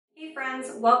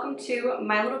friends, welcome to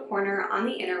my little corner on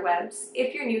the interwebs.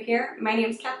 If you're new here, my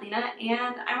name's Kathlina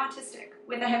and I'm autistic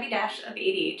with a heavy dash of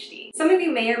ADHD. Some of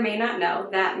you may or may not know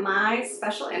that my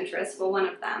special interest, well, one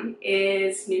of them,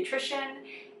 is nutrition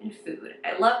and food.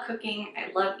 I love cooking,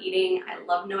 I love eating, I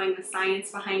love knowing the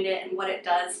science behind it and what it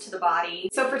does to the body.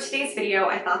 So for today's video,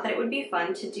 I thought that it would be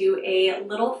fun to do a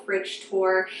little fridge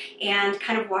tour and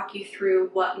kind of walk you through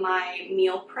what my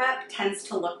meal prep tends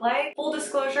to look like. Full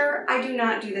disclosure, I do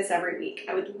not do this every week.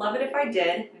 I would love it if I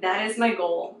did. That is my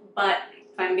goal, but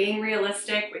if I'm being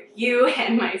realistic with you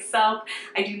and myself,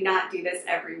 I do not do this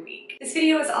every week. This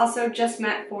video is also just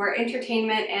meant for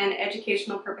entertainment and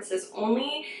educational purposes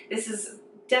only. This is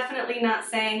definitely not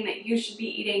saying that you should be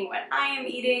eating what I am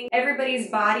eating. Everybody's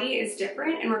body is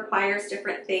different and requires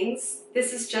different things.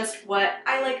 This is just what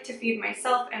I like to feed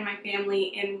myself and my family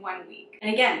in 1 week.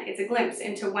 And again, it's a glimpse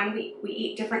into 1 week. We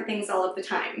eat different things all of the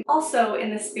time. Also, in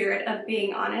the spirit of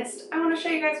being honest, I want to show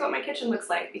you guys what my kitchen looks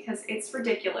like because it's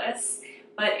ridiculous,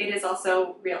 but it is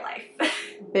also real life.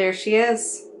 There she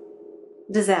is.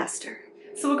 Disaster.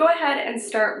 So we'll go ahead and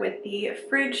start with the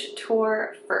fridge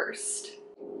tour first.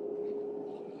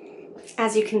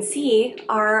 As you can see,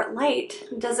 our light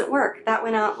doesn't work. That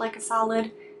went out like a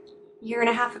solid year and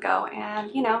a half ago, and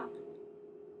you know,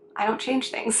 I don't change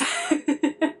things.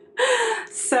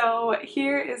 So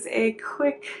here is a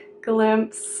quick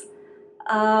glimpse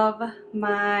of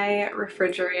my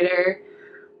refrigerator.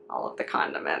 All of the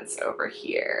condiments over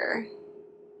here.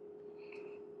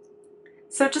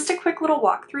 So just a quick little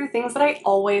walkthrough. Things that I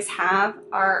always have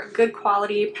are good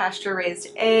quality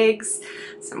pasture-raised eggs,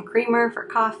 some creamer for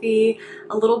coffee,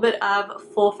 a little bit of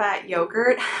full-fat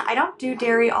yogurt. I don't do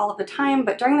dairy all of the time,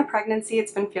 but during the pregnancy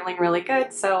it's been feeling really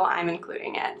good, so I'm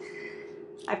including it.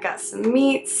 I've got some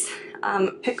meats,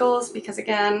 pickles, because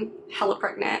again, hella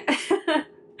pregnant.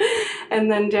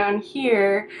 And then down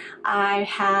here I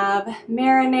have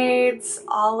marinades,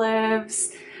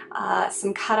 olives,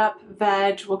 some cut up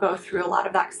veg. We'll go through a lot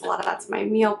of that because a lot of that's my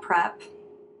meal prep.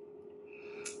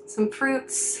 Some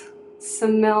fruits,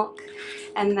 some milk,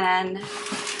 and then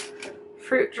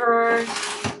fruit drawer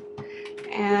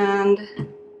and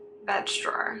veg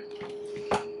drawer.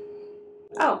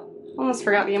 Oh, almost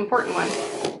forgot the important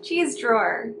one. Cheese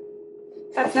drawer.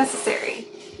 That's necessary.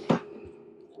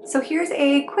 So here's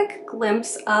a quick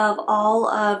glimpse of all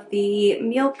of the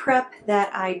meal prep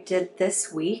that I did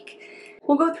this week.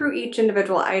 We'll go through each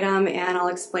individual item and I'll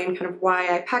explain kind of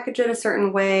why I package it a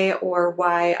certain way or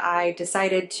why I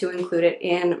decided to include it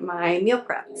in my meal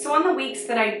prep. So on the weeks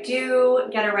that I do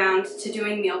get around to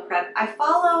doing meal prep, I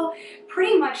follow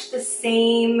pretty much the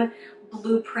same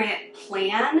blueprint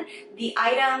plan. The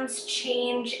items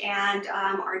change and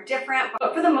are different,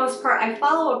 but for the most part I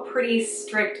follow a pretty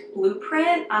strict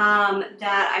blueprint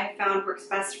that I found works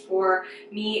best for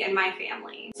me and my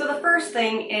family. So the first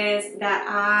thing is that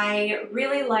I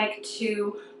really like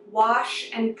to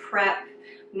wash and prep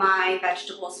my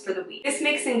vegetables for the week. This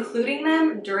makes including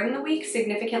them during the week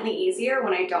significantly easier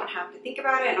when I don't have to think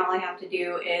about it and all I have to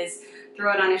do is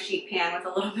throw it on a sheet pan with a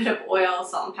little bit of oil,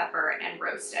 salt and pepper, and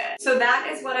roast it. So that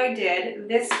is what I did.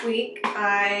 This week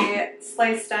I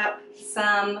sliced up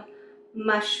some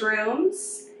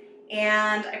mushrooms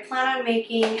and I plan on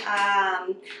making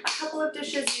a couple of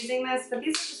dishes using this, but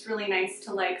these are just really nice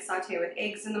to like saute with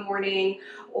eggs in the morning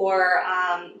or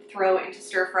throw into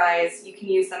stir fries. You can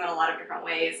use them in a lot of different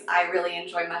ways. I really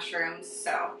enjoy mushrooms,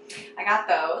 so I got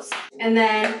those. And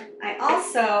then I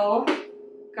also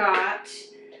got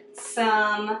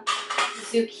some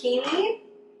zucchini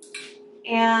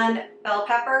and bell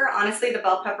pepper. Honestly, the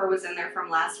bell pepper was in there from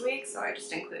last week, so I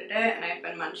just included it and I've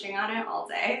been munching on it all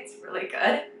day. It's really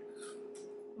good.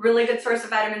 Really good source of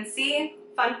vitamin C.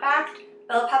 Fun fact,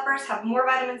 bell peppers have more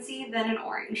vitamin C than an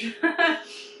orange.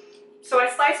 So I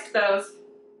sliced those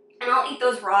and I'll eat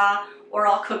those raw or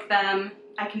I'll cook them.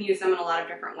 I can use them in a lot of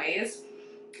different ways.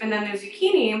 And then the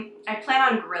zucchini, I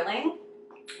plan on grilling.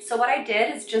 So what I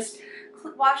did is just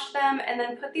wash them and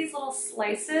then put these little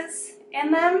slices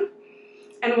in them.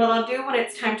 And what I'll do when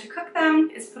it's time to cook them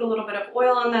is put a little bit of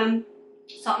oil on them,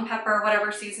 salt and pepper,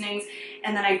 whatever seasonings,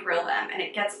 and then I grill them and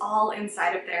it gets all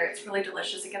inside of there. It's really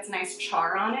delicious. It gets a nice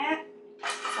char on it. So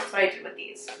that's what I did with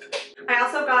these. I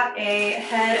also got a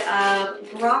head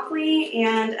of broccoli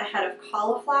and a head of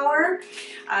cauliflower.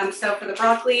 So for the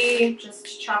broccoli,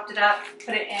 just chopped it up,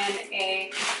 put it in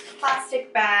a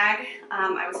plastic bag.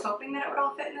 I was hoping that it would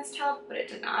all fit in this tub, but it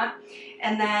did not.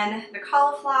 And then the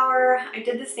cauliflower, I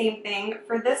did the same thing.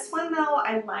 For this one though,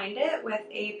 I lined it with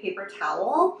a paper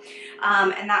towel,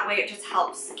 and that way it just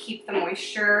helps keep the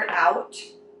moisture out.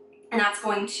 and that's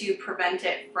going to prevent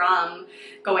it from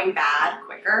going bad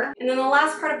quicker. And then the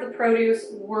last part of the produce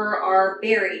were our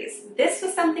berries. This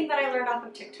was something that I learned off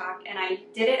of TikTok, and I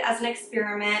did it as an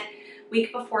experiment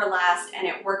week before last, and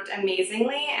it worked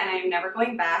amazingly, and I'm never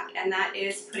going back, and that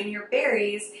is putting your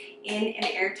berries in an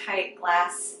airtight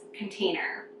glass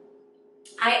container.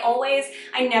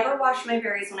 I never wash my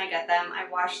berries when I get them. I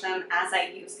wash them as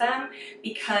I use them,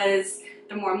 because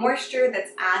the more moisture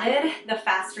that's added, the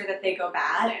faster that they go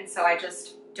bad, and so I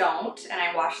just don't, and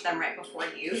I wash them right before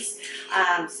use.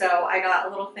 So I got a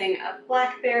little thing of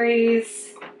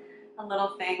blackberries, a little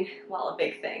thing, well, a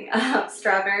big thing of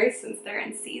strawberries since they're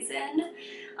in season,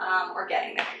 or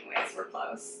getting there anyways, we're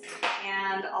close.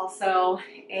 And also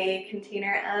a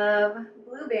container of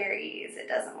blueberries. It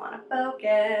doesn't want to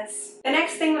focus. The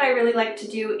next thing that I really like to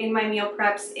do in my meal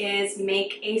preps is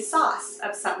make a sauce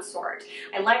of some sort.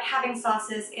 I like having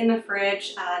sauces in the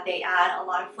fridge. They add a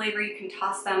lot of flavor. You can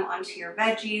toss them onto your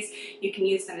veggies. You can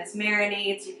use them as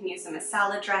marinades. You can use them as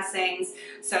salad dressings.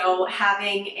 So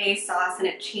having a sauce, and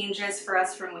it changes for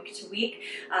us from week to week,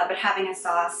 but having a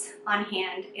sauce on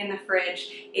hand in the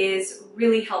fridge is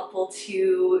really helpful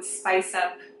to spice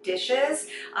up dishes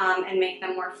and make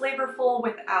them more flavorful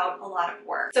without a lot of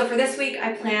work. So for this week,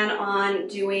 I plan on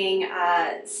doing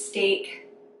steak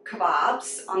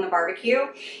kebabs on the barbecue.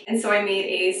 And so I made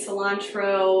a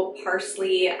cilantro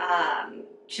parsley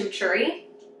chimichurri.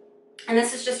 And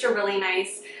this is just a really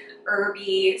nice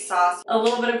herby sauce, a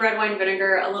little bit of red wine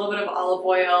vinegar, a little bit of olive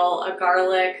oil, a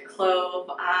garlic, clove,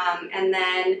 and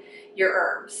then your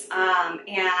herbs.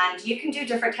 And you can do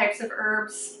different types of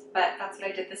herbs, but that's what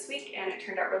I did this week, and it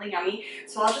turned out really yummy.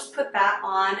 So I'll just put that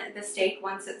on the steak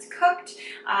once it's cooked.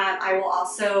 I will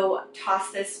also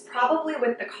toss this probably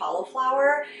with the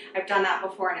cauliflower. I've done that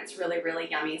before, and it's really, really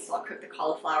yummy. So I'll cook the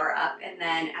cauliflower up, and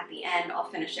then at the end, I'll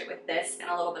finish it with this and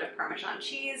a little bit of Parmesan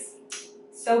cheese.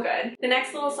 So good. The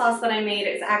next little sauce that I made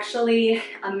is actually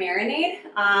a marinade,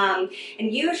 and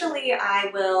usually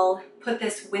I will put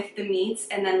this with the meats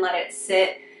and then let it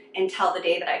sit until the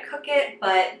day that I cook it,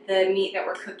 but the meat that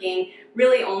we're cooking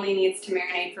really only needs to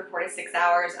marinate for 4 to 6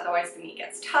 hours, otherwise the meat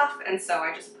gets tough, and so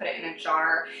I just put it in a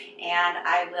jar and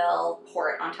I will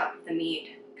pour it on top of the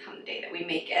meat come the day that we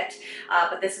make it,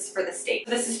 but this is for the steak.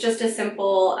 This is just a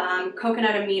simple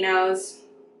coconut aminos,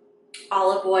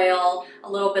 olive oil,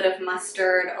 a little bit of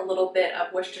mustard, a little bit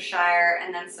of Worcestershire,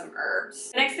 and then some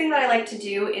herbs. The next thing that I like to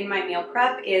do in my meal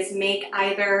prep is make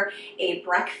either a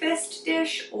breakfast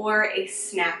dish or a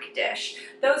snack dish.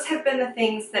 Those have been the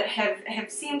things that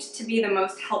have seemed to be the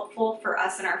most helpful for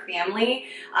us and our family,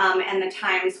 and the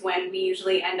times when we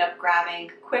usually end up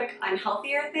grabbing quick,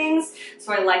 unhealthier things.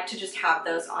 So I like to just have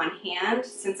those on hand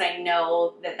since I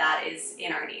know that that is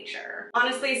in our nature.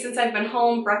 Honestly, since I've been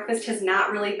home, breakfast has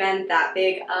not really been that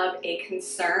big of a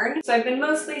concern. So I've been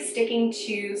mostly sticking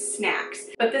to snacks.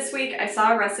 But this week I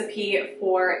saw a recipe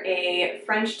for a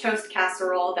French toast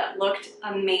casserole that looked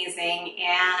amazing,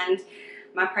 and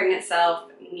my pregnant self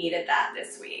needed that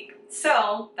this week.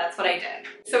 So that's what I did.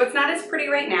 So it's not as pretty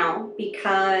right now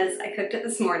because I cooked it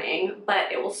this morning, but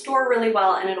it will store really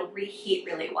well and it'll reheat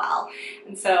really well.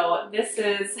 And so this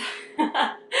is,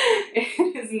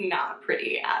 it is not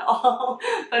pretty at all,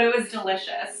 but it was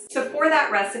delicious. So for that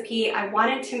recipe, I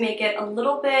wanted to make it a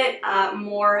little bit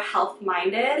more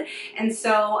health-minded. And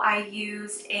so I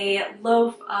used a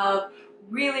loaf of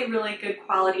really, really good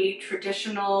quality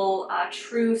traditional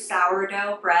true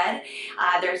sourdough bread.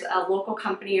 There's a local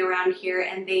company around here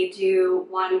and they do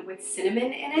one with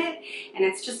cinnamon in it, and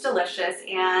it's just delicious.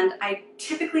 And I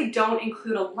typically don't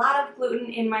include a lot of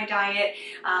gluten in my diet.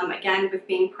 Again, with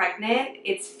being pregnant,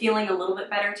 it's feeling a little bit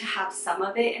better to have some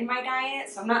of it in my diet,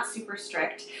 so I'm not super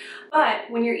strict. But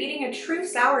when you're eating a true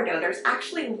sourdough, there's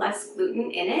actually less gluten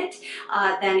in it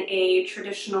than a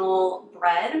traditional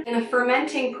bread. And the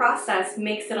fermenting process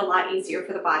makes it a lot easier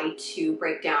for the body to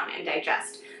break down and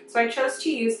digest. So I chose to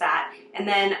use that, and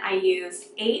then I used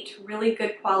 8 really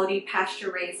good quality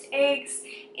pasture-raised eggs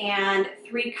and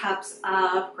 3 cups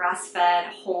of grass-fed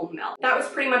whole milk. That was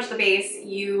pretty much the base.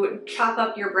 You chop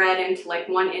up your bread into like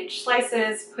 1-inch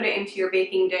slices, put it into your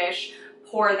baking dish,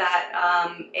 pour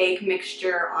that egg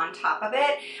mixture on top of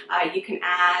it. You can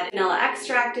add vanilla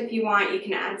extract if you want, you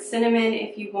can add cinnamon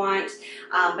if you want,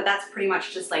 but that's pretty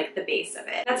much just like the base of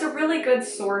it. That's a really good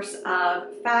source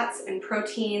of fats and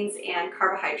proteins and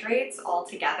carbohydrates all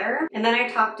together. And then I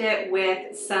topped it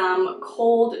with some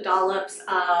cold dollops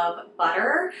of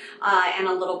butter and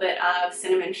a little bit of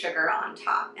cinnamon sugar on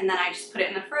top. And then I just put it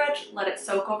in the fridge, let it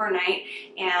soak overnight,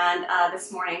 and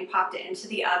this morning popped it into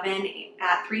the oven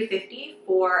at 350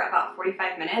 for about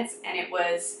 45 minutes, and it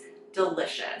was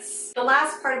delicious. The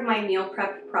last part of my meal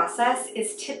prep process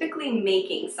is typically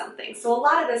making something. So a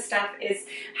lot of this stuff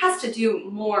has to do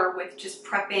more with just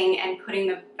prepping and putting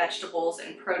the vegetables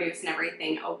and produce and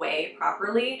everything away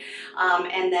properly,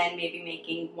 and then maybe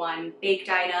making one baked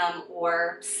item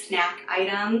or snack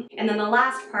item. And then the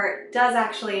last part does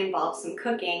actually involve some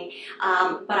cooking,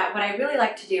 but what I really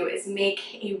like to do is make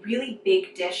a really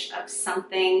big dish of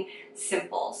something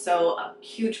simple. So a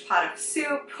huge pot of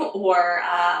soup, or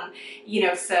you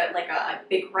know, so like a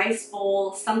big rice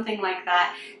bowl, something like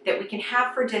that, that we can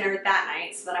have for dinner that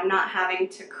night, so that I'm not having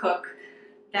to cook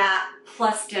that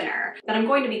plus dinner. But I'm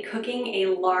going to be cooking a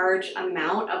large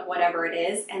amount of whatever it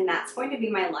is, and that's going to be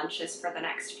my lunches for the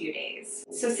next few days.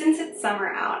 So since it's summer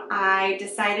out, I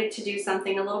decided to do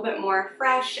something a little bit more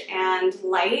fresh and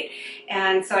light,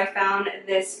 and so I found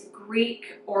this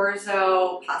Greek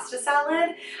orzo pasta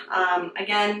salad.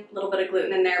 Again, a little bit of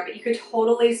gluten in there, but you could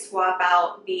totally swap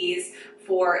out these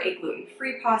for a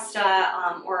gluten-free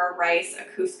pasta, or a rice, a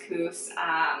couscous,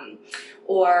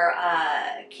 or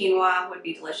quinoa would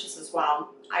be delicious as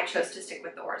well. I chose to stick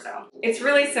with the orzo. It's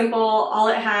really simple. All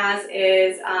it has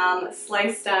is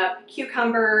sliced up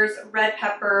cucumbers, red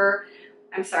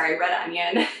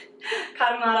onion,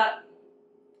 Katamala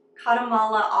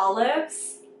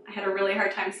olives. I had a really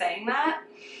hard time saying that.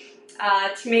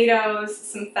 Tomatoes,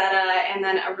 some feta, and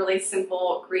then a really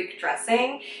simple Greek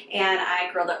dressing. And I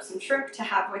grilled up some shrimp to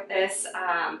have with this,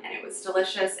 and it was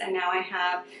delicious. And now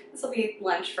this will be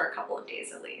lunch for a couple of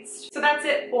days at least. So that's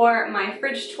it for my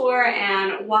fridge tour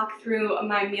and walk through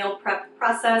my meal prep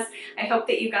process. I hope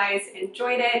that you guys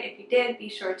enjoyed it. If you did, be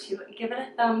sure to give it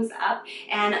a thumbs up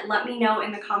and let me know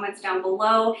in the comments down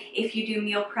below if you do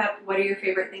meal prep. What are your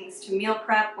favorite things to meal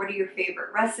prep? What are your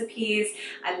favorite recipes?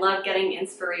 I love getting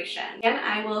inspiration. And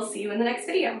I will see you in the next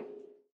video.